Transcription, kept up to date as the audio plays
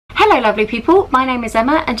Hello lovely people, my name is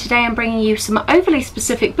Emma and today I'm bringing you some overly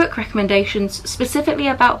specific book recommendations specifically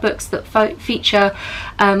about books that feature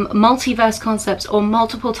multiverse concepts or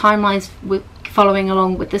multiple timelines following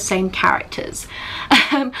along with the same characters.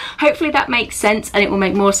 Hopefully that makes sense, and it will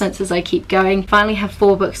make more sense as I keep going. Finally have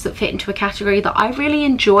 4 books that fit into a category that I really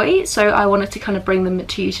enjoy, so I wanted to kind of bring them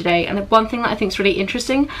to you today. And one thing that I think is really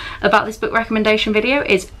interesting about this book recommendation video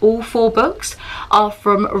is all 4 books are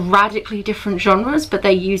from radically different genres, but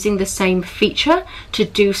they're using the same feature to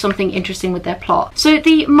do something interesting with their plot. So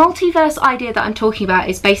the multiverse idea that I'm talking about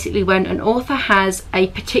is basically when an author has a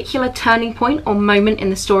particular turning point or moment in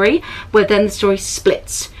the story where then the story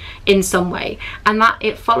splits in some way, and that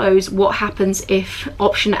it follows what happens if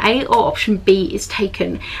option A or option B is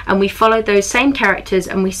taken, and we follow those same characters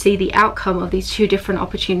and we see the outcome of these 2 different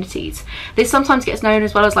opportunities. This sometimes gets known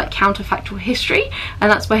as well as like counterfactual history,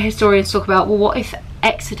 and that's where historians talk about, well, what if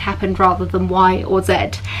X had happened rather than Y or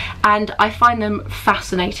Z? And I find them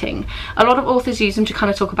fascinating. A lot of authors use them to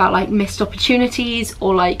kind of talk about like missed opportunities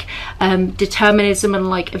or like determinism and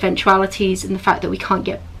like eventualities, and the fact that we can't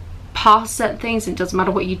get past certain things, and it doesn't matter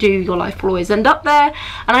what you do, your life will always end up there.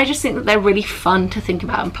 And I just think that they're really fun to think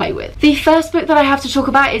about and play with. The first book that I have to talk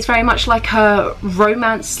about is very much like a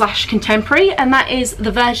romance slash contemporary, and that is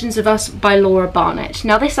The Versions of Us by Laura Barnett.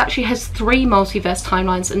 Now this actually has 3 multiverse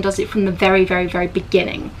timelines and does it from the very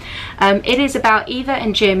beginning. It is about Eva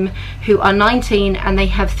and Jim, who are 19, and they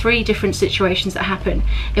have 3 different situations that happen.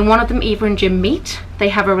 In one of them, Eva and Jim meet, they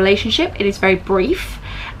have a relationship, it is very brief,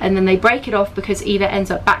 and then they break it off because Eva ends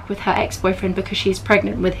up back with her ex-boyfriend because she's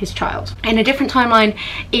pregnant with his child. In a different timeline,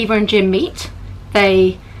 Eva and Jim meet,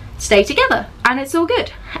 they stay together, and it's all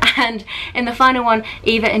good. And in the final one,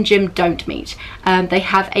 Eva and Jim don't meet. They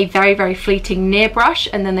have a very fleeting near brush,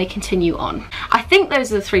 and then they continue on. I think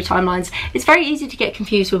those are the 3 timelines. It's very easy to get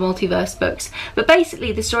confused with multiverse books, but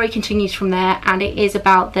basically the story continues from there, and it is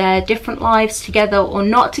about their different lives together or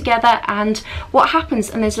not together and what happens,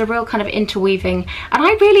 and there's a real kind of interweaving. And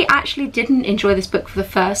I really actually didn't enjoy this book for the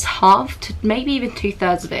first half to maybe even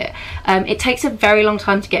 2/3 of it. It takes a very long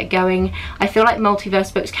time to get going. I feel like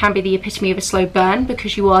multiverse books can be the epitome of a slow burn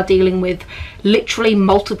because you are dealing with literally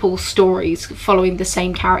multiple stories following the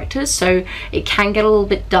same characters, so it can get a little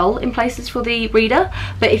bit dull in places for the reader.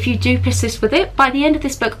 But if you do persist with it, by the end of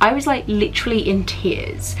this book I was like literally in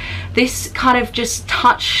tears. This kind of just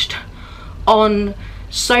touched on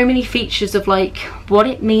so many features of like what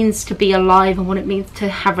it means to be alive, and what it means to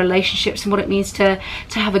have relationships, and what it means to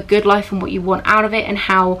have a good life, and what you want out of it, and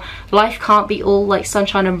how life can't be all like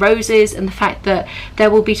sunshine and roses, and the fact that there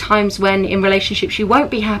will be times when in relationships you won't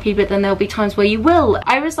be happy, but then there'll be times where you will.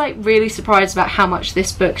 I was like really surprised about how much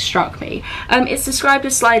this book struck me. It's described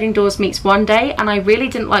as Sliding Doors meets One Day, and I really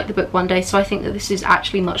didn't like the book One Day, so I think that this is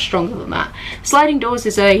actually much stronger than that. Sliding Doors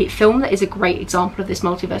is a film that is a great example of this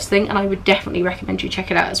multiverse thing, and I would definitely recommend you check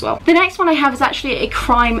it out as well. The next one I have is actually a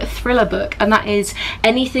crime thriller book, and that is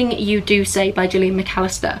Anything You Do Say by Gillian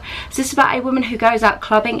McAllister. So this is about a woman who goes out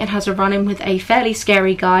clubbing and has a run-in with a fairly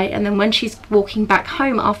scary guy, and then when she's walking back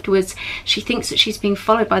home afterwards, she thinks that she's being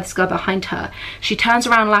followed by this guy behind her. She turns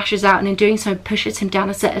around, lashes out, and in doing so pushes him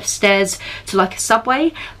down a set of stairs to like a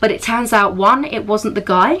subway, but it turns out 1, it wasn't the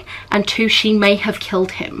guy, and 2, she may have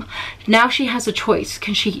killed him. Now she has a choice.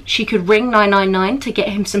 She could ring 999 to get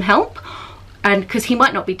him some help, and because he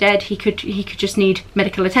might not be dead, he could just need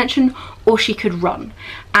medical attention, or she could run.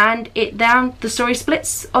 And the story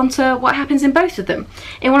splits onto what happens in both of them.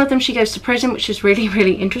 In one of them she goes to prison, which is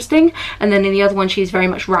really interesting, and then in the other one she's very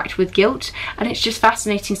much racked with guilt, and it's just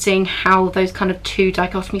fascinating seeing how those kind of 2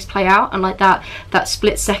 dichotomies play out, and like that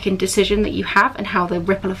split-second decision that you have and how the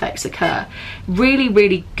ripple effects occur.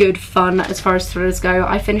 Really good fun as far as thrillers go.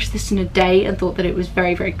 I finished this in a day and thought that it was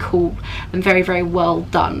very cool and very well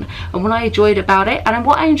done. And what I enjoyed about it, and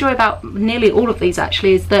what I enjoy about nearly all of these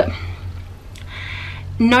actually, is that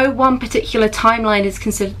no one particular timeline is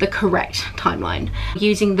considered the correct timeline.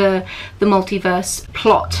 Using the multiverse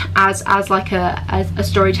plot as like a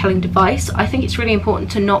storytelling device, I think it's really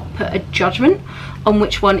important to not put a judgment on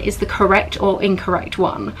which one is the correct or incorrect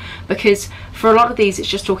one, because for a lot of these it's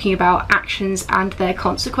just talking about actions and their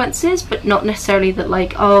consequences, but not necessarily that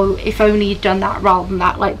like, oh, if only you'd done that rather than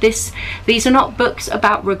that. Like these are not books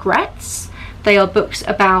about regrets, they are books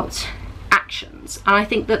about actions, and I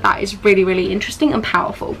think that that is really interesting and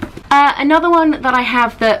powerful. Another one that I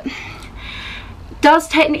have that does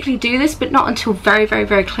technically do this, but not until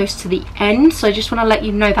very close to the end, so I just want to let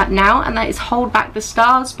you know that now, and that is Hold Back the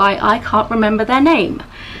Stars by I can't remember their name.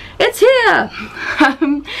 It's here!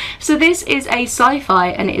 So this is a sci-fi,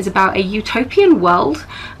 and it is about a utopian world,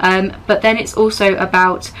 but then it's also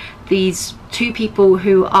about these two people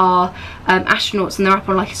who are astronauts, and they're up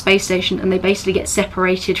on like a space station, and they basically get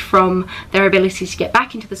separated from their ability to get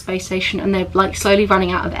back into the space station, and they're like slowly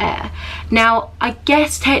running out of air. Now I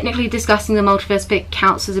guess technically discussing the multiverse bit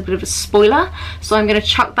counts as a bit of a spoiler, so I'm going to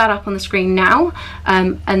chuck that up on the screen now,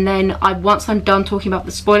 and then once I'm done talking about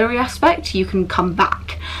the spoilery aspect, you can come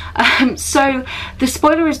back. So the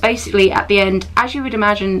spoiler is basically at the end, as you would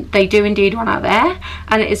imagine, they do indeed run out of air,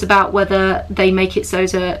 and it is about whether they make it so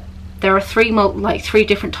that there are three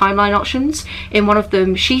different timeline options. In one of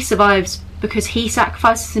them, she survives because he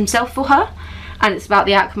sacrifices himself for her, and it's about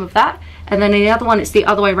the outcome of that. And then in the other one, it's the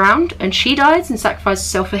other way around, and she dies and sacrifices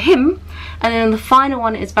herself for him. And then the final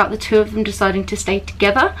one is about the two of them deciding to stay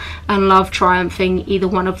together and love triumphing, either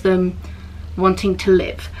one of them wanting to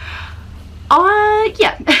live.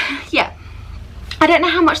 Yeah. I don't know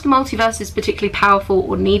how much the multiverse is particularly powerful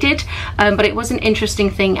or needed, but it was an interesting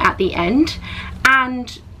thing at the end.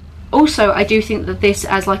 And also, I do think that this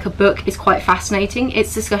as like a book is quite fascinating.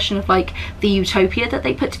 Its discussion of like the utopia that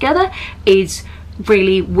they put together is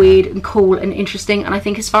really weird and cool and interesting, and I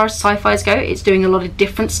think as far as sci-fis go, it's doing a lot of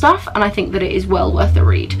different stuff, and I think that it is well worth a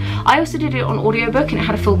read. I also did it on audiobook, and it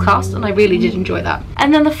had a full cast, and I really did enjoy that.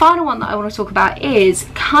 And then the final one that I want to talk about is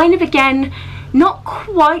kind of, again, not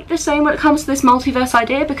quite the same when it comes to this multiverse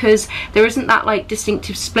idea, because there isn't that like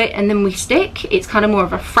distinctive split and then we stick. It's kind of more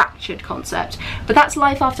of a fractured concept, but that's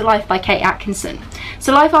Life After Life by Kate Atkinson.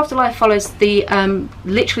 So Life After Life follows the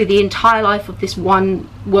literally the entire life of this one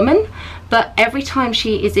woman, but every time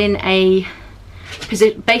she is in a, because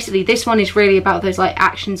basically this one is really about those like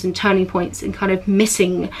actions and turning points and kind of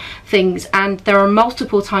missing things, and there are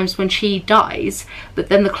multiple times when she dies, but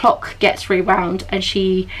then the clock gets rewound and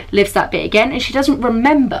she lives that bit again, and she doesn't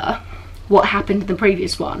remember what happened in the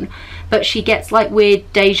previous one, but she gets like weird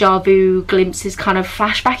deja vu glimpses, kind of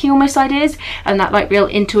flashbacking almost ideas, and that like real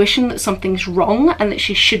intuition that something's wrong and that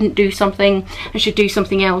she shouldn't do something and should do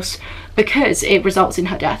something else because it results in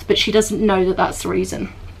her death, but she doesn't know that that's the reason.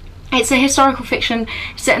 It's a historical fiction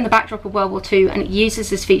set in the backdrop of World War II, and it uses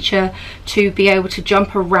this feature to be able to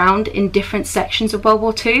jump around in different sections of World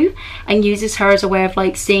War II, and uses her as a way of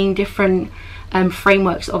like seeing different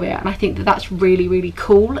frameworks of it, and I think that that's really, really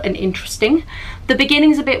cool and interesting. The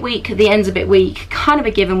beginning's a bit weak, the end's a bit weak, kind of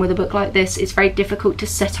a given with a book like this. It's very difficult to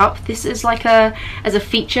set up this as like as a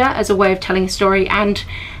feature, as a way of telling a story, and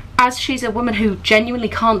as she's a woman who genuinely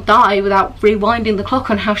can't die without rewinding the clock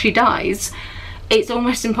on how she dies, it's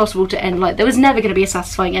almost impossible to end. Like, there was never going to be a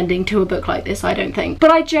satisfying ending to a book like this, I don't think.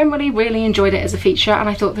 But I generally really enjoyed it as a feature, and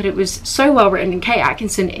I thought that it was so well written. And Kate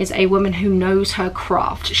Atkinson is a woman who knows her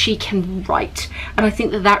craft. She can write, and I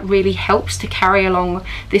think that that really helps to carry along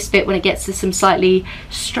this bit when it gets to some slightly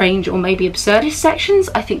strange or maybe absurdist sections.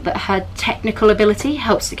 I think that her technical ability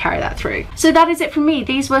helps to carry that through. So that is it from me.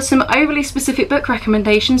 These were some overly specific book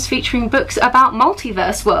recommendations featuring books about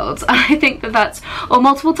multiverse worlds. I think that that's, or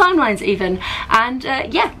multiple timelines even. And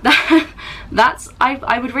yeah,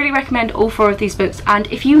 I would really recommend all 4 of these books, and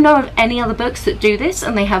if you know of any other books that do this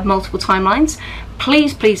and they have multiple timelines,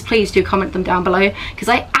 please, please, please do comment them down below, because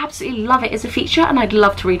I absolutely love it as a feature and I'd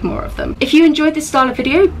love to read more of them. If you enjoyed this style of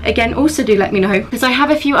video, again, also do let me know, because I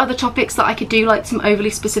have a few other topics that I could do like some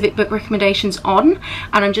overly specific book recommendations on,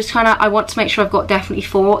 and I'm just I want to make sure I've got definitely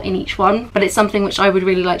 4 in each one, but it's something which I would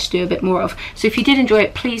really like to do a bit more of. So if you did enjoy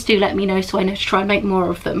it, please do let me know so I know to try and make more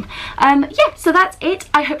of them. Yeah, so that's it.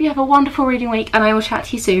 I hope you have a wonderful reading week, and I will chat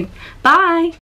to you soon. Bye!